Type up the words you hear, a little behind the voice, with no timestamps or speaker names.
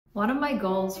One of my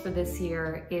goals for this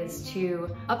year is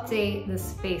to update the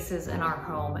spaces in our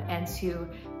home and to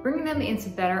bring them into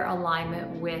better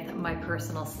alignment with my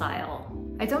personal style.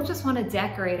 I don't just want to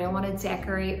decorate, I want to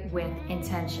decorate with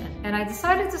intention. And I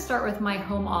decided to start with my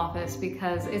home office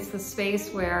because it's the space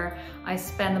where I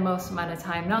spend the most amount of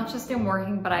time, not just in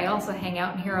working, but I also hang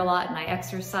out in here a lot and I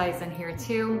exercise in here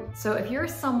too. So if you're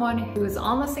someone who is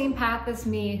on the same path as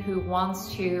me, who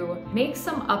wants to make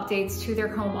some updates to their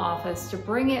home office to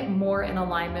bring it more in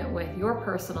alignment with your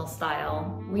personal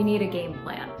style, we need a game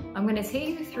plan. I'm going to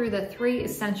take you through the 3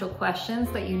 essential questions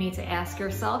that you need to ask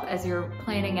yourself as you're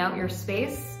planning out your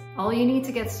space. All you need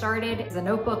to get started is a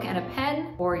notebook and a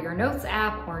pen, or your notes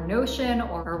app, or Notion,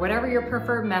 or whatever your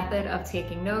preferred method of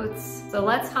taking notes. So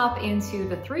let's hop into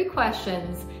the 3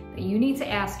 questions that you need to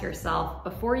ask yourself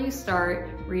before you start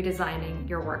redesigning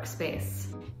your workspace.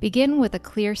 Begin with a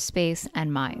clear space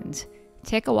and mind.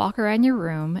 Take a walk around your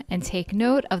room and take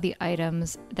note of the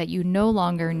items that you no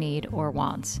longer need or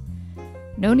want.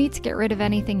 No need to get rid of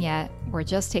anything yet, we're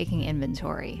just taking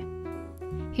inventory.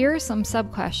 Here are some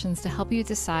sub-questions to help you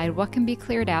decide what can be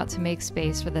cleared out to make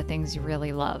space for the things you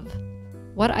really love.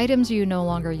 What items are you no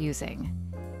longer using?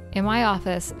 In my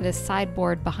office, this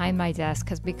sideboard behind my desk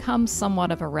has become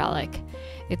somewhat of a relic.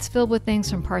 It's filled with things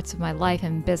from parts of my life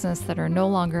and business that are no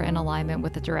longer in alignment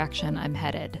with the direction I'm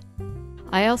headed.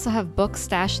 I also have books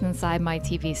stashed inside my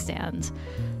TV stand.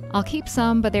 I'll keep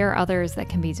some, but there are others that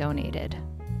can be donated.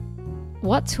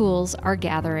 What tools are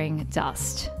gathering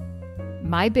dust?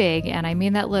 My big, and I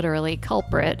mean that literally,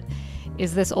 culprit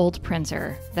is this old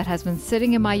printer that has been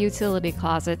sitting in my utility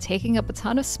closet taking up a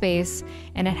ton of space,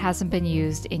 and it hasn't been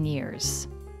used in years.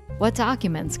 What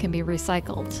documents can be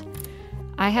recycled?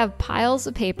 I have piles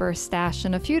of paper stashed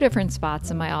in a few different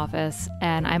spots in my office,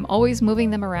 and I'm always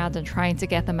moving them around and trying to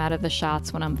get them out of the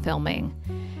shots when I'm filming.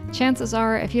 Chances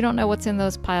are, if you don't know what's in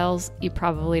those piles, you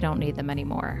probably don't need them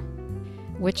anymore.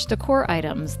 Which decor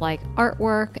items, like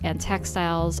artwork and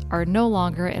textiles, are no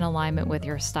longer in alignment with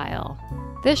your style?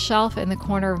 This shelf in the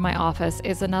corner of my office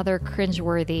is another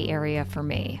cringeworthy area for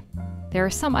me. There are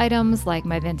some items, like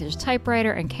my vintage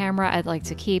typewriter and camera, I'd like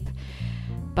to keep,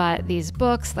 but these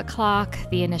books, the clock,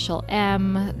 the initial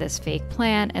M, this fake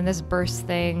plant, and this burst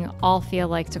thing all feel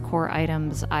like decor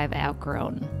items I've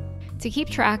outgrown. To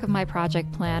keep track of my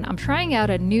project plan, I'm trying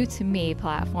out a new-to-me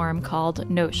platform called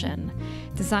Notion,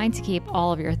 designed to keep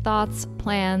all of your thoughts,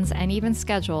 plans, and even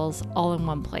schedules all in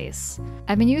one place.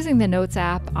 I've been using the Notes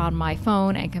app on my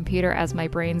phone and computer as my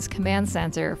brain's command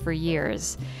center for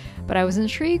years, but I was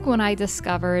intrigued when I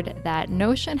discovered that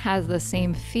Notion has the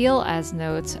same feel as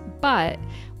Notes, but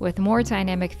with more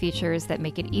dynamic features that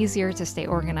make it easier to stay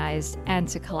organized and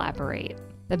to collaborate.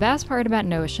 The best part about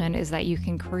Notion is that you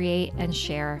can create and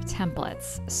share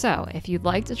templates. So if you'd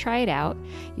like to try it out,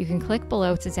 you can click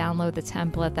below to download the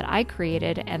template that I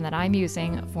created and that I'm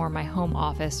using for my home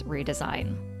office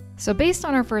redesign. So based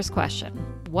on our first question,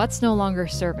 what's no longer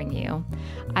serving you?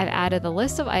 I've added the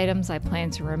list of items I plan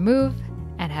to remove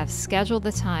and have scheduled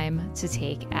the time to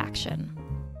take action.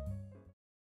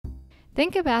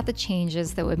 Think about the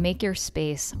changes that would make your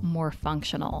space more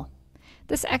functional.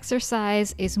 This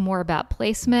exercise is more about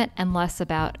placement and less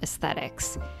about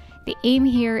aesthetics. The aim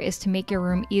here is to make your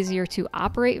room easier to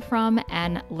operate from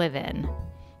and live in.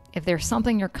 If there's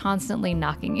something you're constantly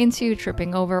knocking into,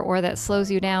 tripping over, or that slows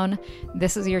you down,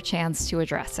 this is your chance to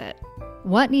address it.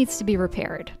 What needs to be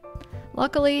repaired?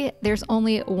 Luckily, there's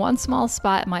only one small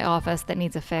spot in my office that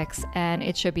needs a fix, and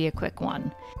it should be a quick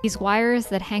one. These wires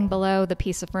that hang below the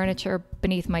piece of furniture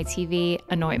beneath my TV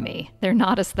annoy me. They're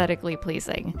not aesthetically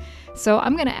pleasing. So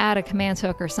I'm going to add a command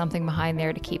hook or something behind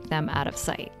there to keep them out of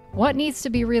sight. What needs to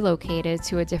be relocated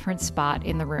to a different spot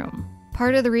in the room?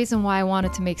 Part of the reason why I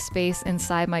wanted to make space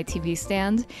inside my TV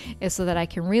stand is so that I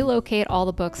can relocate all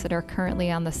the books that are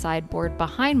currently on the sideboard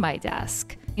behind my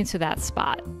desk into that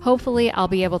spot. Hopefully, I'll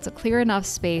be able to clear enough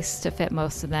space to fit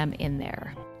most of them in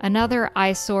there. Another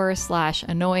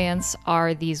eyesore/annoyance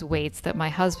are these weights that my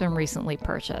husband recently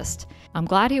purchased. I'm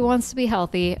glad he wants to be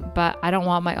healthy, but I don't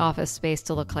want my office space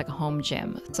to look like a home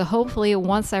gym. So hopefully,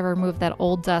 once I remove that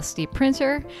old dusty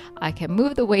printer, I can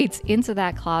move the weights into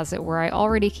that closet where I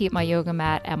already keep my yoga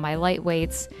mat and my light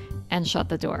weights and shut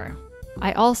the door.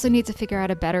 I also need to figure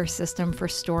out a better system for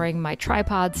storing my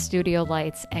tripod, studio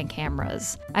lights, and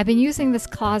cameras. I've been using this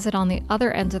closet on the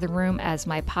other end of the room as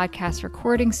my podcast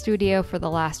recording studio for the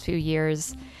last few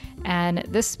years, and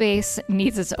this space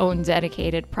needs its own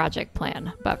dedicated project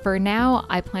plan. But for now,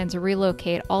 I plan to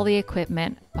relocate all the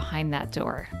equipment behind that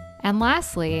door. And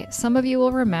lastly, some of you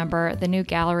will remember the new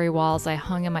gallery walls I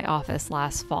hung in my office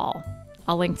last fall.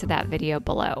 I'll link to that video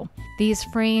below. These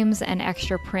frames and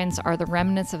extra prints are the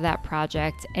remnants of that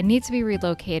project and need to be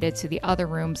relocated to the other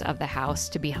rooms of the house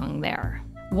to be hung there.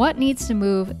 What needs to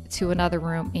move to another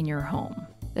room in your home?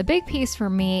 The big piece for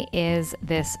me is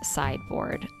this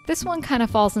sideboard. This one kind of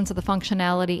falls into the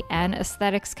functionality and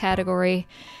aesthetics category,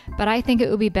 but I think it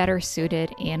would be better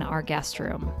suited in our guest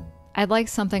room. I'd like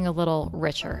something a little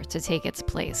richer to take its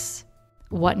place.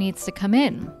 What needs to come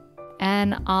in?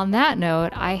 And on that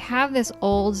note, I have this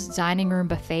old dining room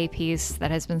buffet piece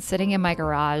that has been sitting in my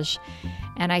garage,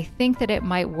 and I think that it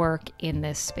might work in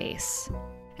this space.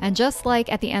 And just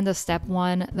like at the end of step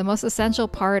 1, the most essential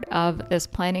part of this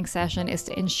planning session is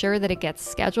to ensure that it gets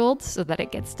scheduled so that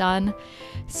it gets done.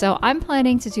 So I'm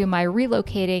planning to do my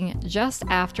relocating just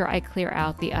after I clear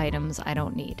out the items I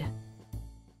don't need.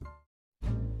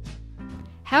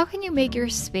 How can you make your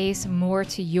space more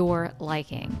to your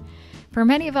liking? For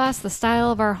many of us, the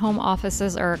style of our home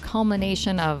offices are a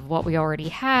culmination of what we already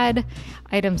had,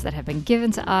 items that have been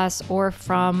given to us, or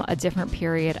from a different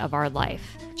period of our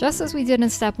life. Just as we did in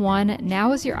step 1,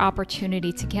 now is your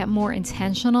opportunity to get more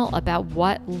intentional about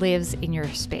what lives in your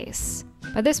space.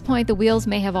 By this point, the wheels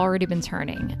may have already been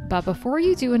turning, but before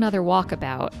you do another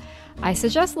walkabout, I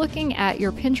suggest looking at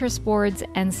your Pinterest boards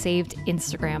and saved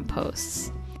Instagram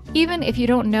posts. Even if you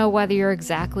don't know whether you're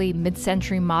exactly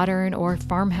mid-century modern or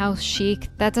farmhouse chic,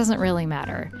 that doesn't really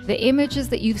matter. The images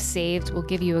that you've saved will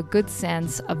give you a good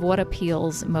sense of what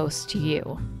appeals most to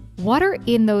you. What are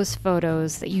in those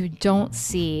photos that you don't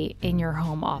see in your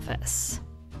home office?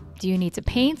 Do you need to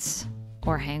paint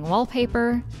or hang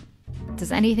wallpaper?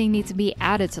 Does anything need to be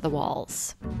added to the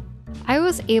walls? I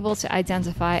was able to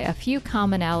identify a few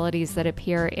commonalities that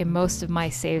appear in most of my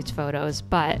saved photos,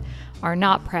 but are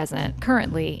not present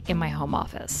currently in my home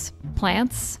office.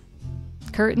 Plants,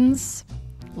 curtains,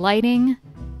 lighting,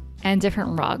 and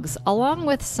different rugs, along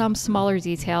with some smaller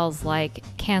details like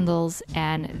candles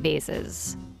and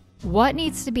vases. What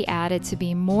needs to be added to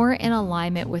be more in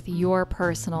alignment with your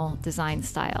personal design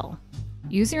style?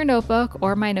 Use your notebook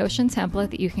or my Notion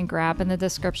template that you can grab in the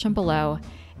description below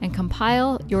and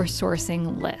compile your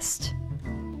sourcing list.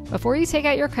 Before you take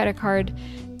out your credit card,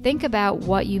 think about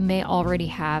what you may already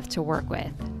have to work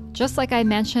with. Just like I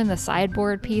mentioned the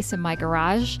sideboard piece in my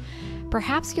garage,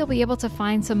 perhaps you'll be able to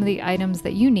find some of the items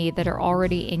that you need that are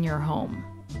already in your home.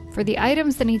 For the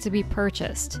items that need to be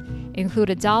purchased, include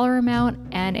a dollar amount,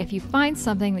 and if you find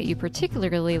something that you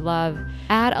particularly love,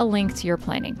 add a link to your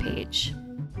planning page.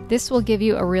 This will give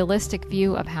you a realistic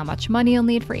view of how much money you'll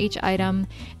need for each item,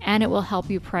 and it will help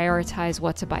you prioritize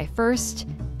what to buy first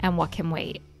and what can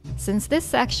wait. Since this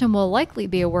section will likely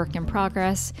be a work in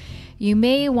progress, you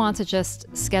may want to just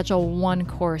schedule one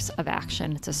course of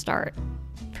action to start.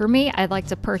 For me, I'd like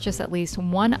to purchase at least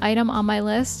one item on my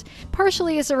list,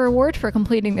 partially as a reward for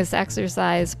completing this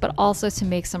exercise, but also to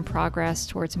make some progress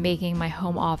towards making my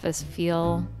home office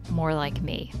feel more like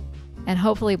me. And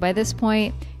hopefully by this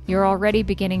point, you're already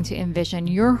beginning to envision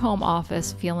your home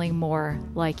office feeling more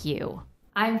like you.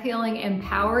 I'm feeling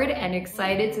empowered and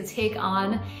excited to take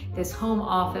on this home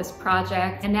office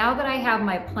project. And now that I have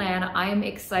my plan, I'm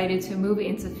excited to move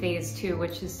into phase 2,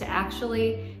 which is to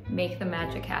actually make the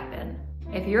magic happen.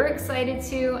 If you're excited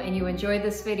to and you enjoyed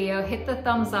this video, hit the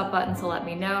thumbs up button to let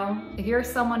me know. If you're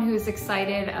someone who's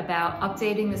excited about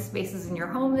updating the spaces in your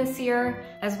home this year,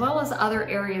 as well as other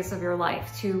areas of your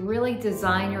life to really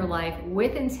design your life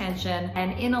with intention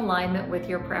and in alignment with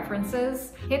your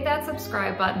preferences, hit that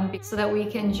subscribe button so that we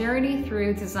can journey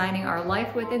through designing our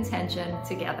life with intention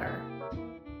together.